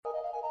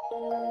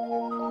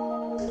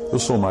Eu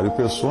sou Mário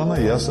Persona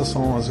e essas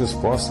são as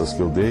respostas que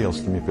eu dei aos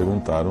que me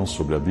perguntaram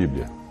sobre a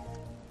Bíblia.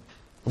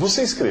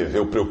 Você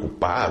escreveu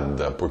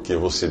preocupada porque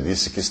você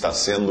disse que está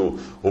sendo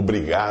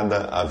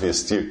obrigada a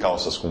vestir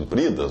calças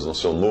compridas no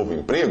seu novo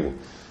emprego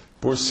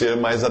por ser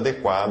mais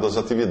adequado às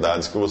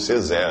atividades que você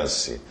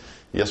exerce.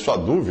 E a sua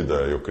dúvida,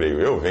 eu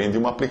creio, vem de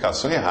uma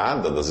aplicação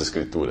errada das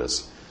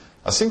Escrituras.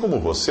 Assim como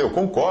você, eu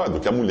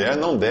concordo que a mulher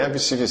não deve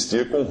se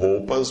vestir com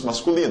roupas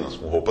masculinas,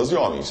 com roupas de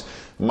homens.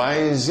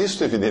 Mas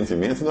isto,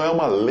 evidentemente, não é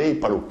uma lei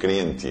para o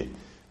crente,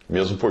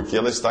 mesmo porque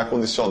ela está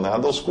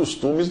condicionada aos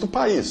costumes do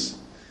país.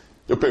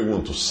 Eu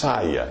pergunto,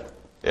 saia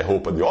é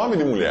roupa de homem ou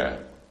de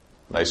mulher?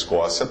 Na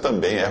Escócia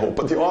também é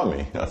roupa de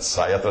homem, a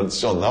saia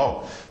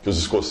tradicional que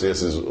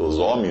os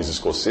homens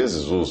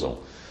escoceses usam.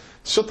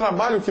 Se o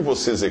trabalho que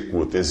você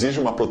executa exige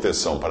uma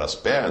proteção para as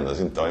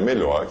pernas, então é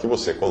melhor que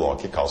você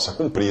coloque calça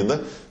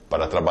comprida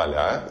para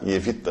trabalhar e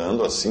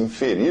evitando assim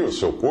ferir o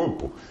seu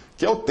corpo,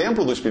 que é o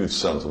templo do Espírito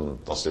Santo.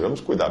 Nós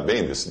devemos cuidar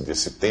bem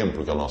desse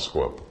templo que é o nosso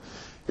corpo.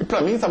 E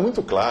para mim está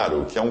muito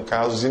claro que é um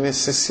caso de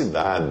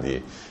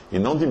necessidade e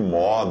não de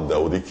moda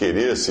ou de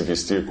querer se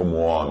vestir como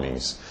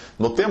homens.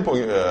 No tempo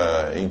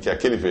em que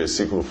aquele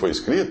versículo foi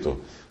escrito,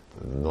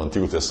 no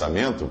Antigo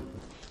Testamento,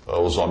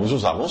 os homens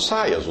usavam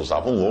saias,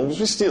 usavam longos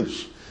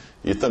vestidos.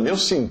 E também o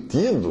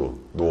sentido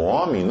do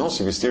homem não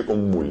se vestir como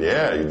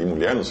mulher e de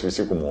mulher não se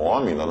vestir como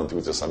homem lá no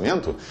Antigo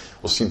Testamento,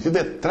 o sentido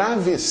é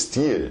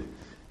travestir.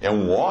 É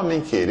um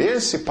homem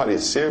querer se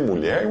parecer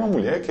mulher e uma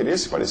mulher querer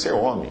se parecer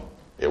homem.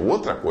 É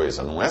outra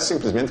coisa, não é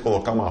simplesmente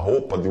colocar uma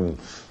roupa de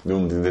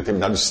um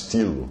determinado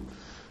estilo.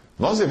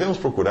 Nós devemos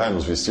procurar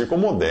nos vestir com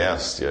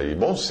modéstia e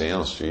bom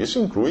senso, e isso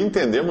inclui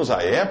entendermos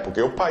a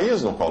época e o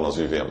país no qual nós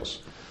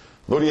vivemos.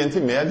 No Oriente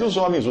Médio, os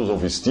homens usam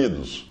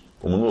vestidos,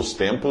 como nos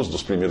tempos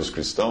dos primeiros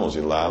cristãos, e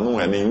lá não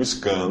é nenhum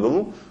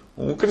escândalo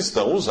um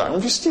cristão usar um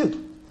vestido.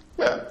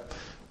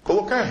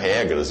 Colocar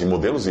regras e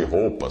modelos de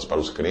roupas para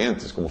os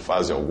crentes, como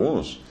fazem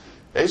alguns,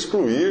 é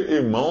excluir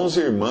irmãos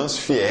e irmãs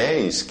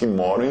fiéis que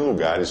moram em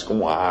lugares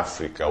como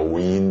África ou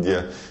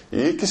Índia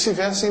e que se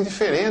vestem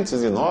diferentes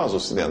de nós,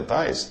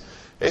 ocidentais.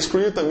 É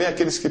excluir também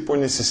aqueles que, por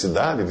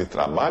necessidade de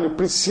trabalho,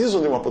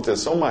 precisam de uma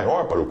proteção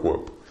maior para o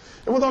corpo.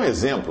 Eu vou dar um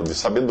exemplo de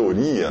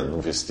sabedoria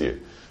no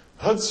vestir.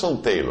 Hudson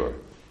Taylor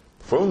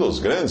foi um dos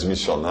grandes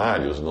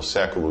missionários no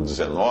século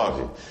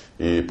XIX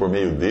e, por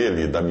meio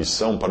dele, da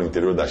missão para o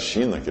interior da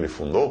China que ele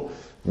fundou,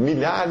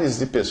 milhares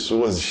de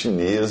pessoas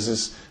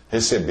chineses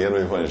receberam o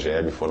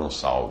Evangelho e foram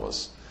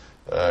salvas.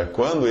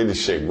 Quando ele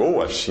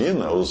chegou à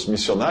China, os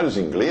missionários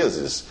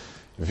ingleses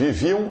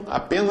viviam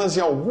apenas em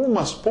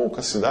algumas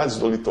poucas cidades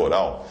do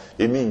litoral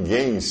e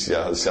ninguém se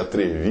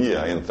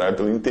atrevia a entrar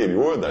pelo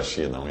interior da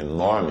China, um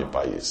enorme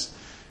país.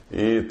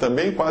 E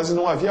também quase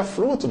não havia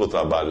fruto do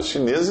trabalho. Os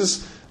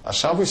chineses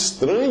achavam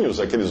estranhos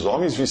aqueles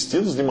homens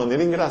vestidos de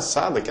maneira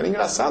engraçada, que era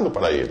engraçado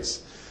para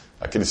eles.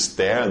 Aqueles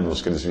ternos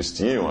que eles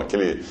vestiam,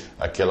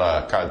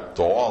 aquela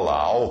cartola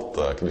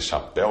alta, aquele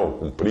chapéu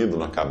comprido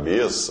na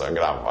cabeça,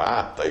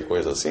 gravata e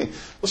coisa assim.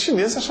 Os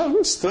chineses achavam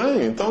muito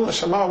estranho, então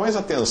chamava mais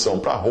atenção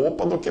para a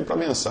roupa do que para a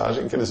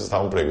mensagem que eles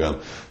estavam pregando.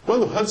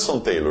 Quando Hudson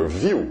Taylor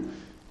viu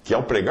que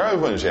ao pregar o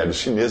evangelho os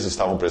chineses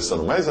estavam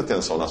prestando mais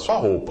atenção na sua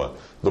roupa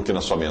do que na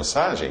sua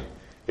mensagem,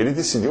 ele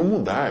decidiu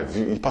mudar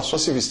e passou a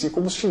se vestir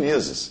como os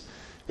chineses.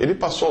 Ele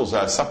passou a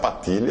usar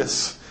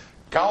sapatilhas,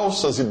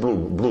 calças e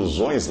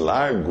blusões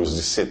largos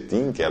de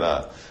cetim, que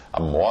era a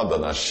moda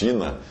na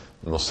China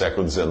no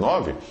século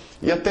XIX,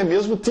 e até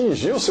mesmo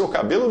tingiu seu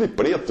cabelo de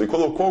preto e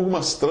colocou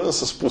algumas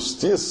tranças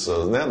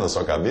postiças, na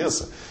sua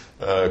cabeça,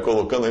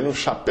 colocando aí um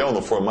chapéu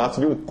no formato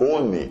de um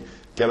cone,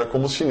 que era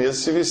como os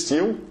chineses se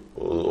vestiam,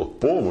 o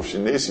povo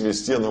chinês se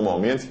vestia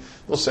normalmente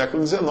no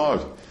século XIX.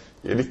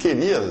 Ele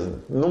queria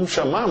não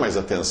chamar mais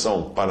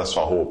atenção para a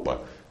sua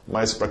roupa,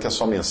 mas para que a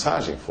sua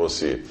mensagem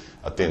fosse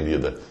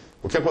atendida.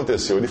 O que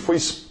aconteceu? Ele foi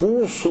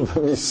expulso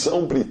da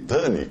missão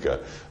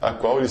britânica a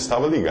qual ele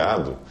estava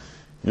ligado.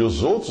 E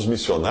os outros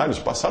missionários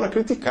passaram a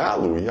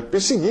criticá-lo e a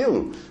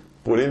persegui-lo,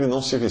 por ele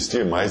não se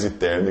vestir mais de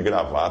terno e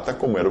gravata,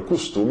 como era o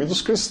costume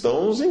dos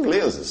cristãos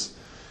ingleses.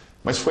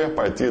 Mas foi a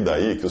partir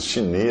daí que os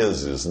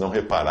chineses não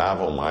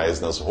reparavam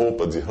mais nas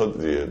roupas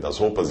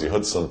de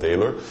Hudson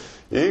Taylor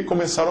e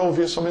começaram a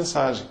ouvir sua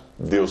mensagem.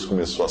 Deus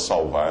começou a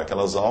salvar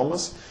aquelas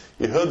almas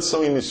e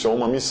Hudson iniciou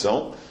uma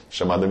missão,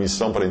 chamada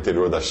Missão para o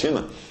Interior da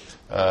China,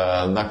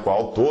 na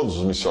qual todos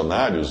os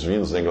missionários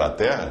vindos da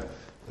Inglaterra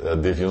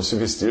deviam se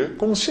vestir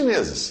como os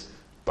chineses,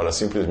 para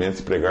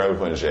simplesmente pregar o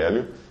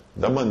Evangelho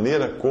da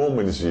maneira como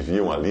eles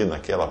viviam ali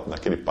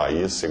naquele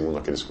país, segundo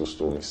aqueles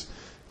costumes.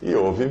 E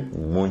houve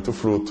muito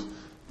fruto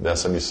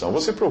dessa missão.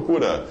 Você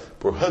procura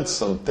por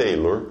Hudson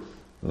Taylor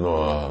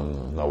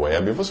na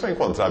web, você vai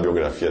encontrar a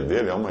biografia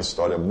dele, é uma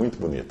história muito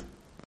bonita.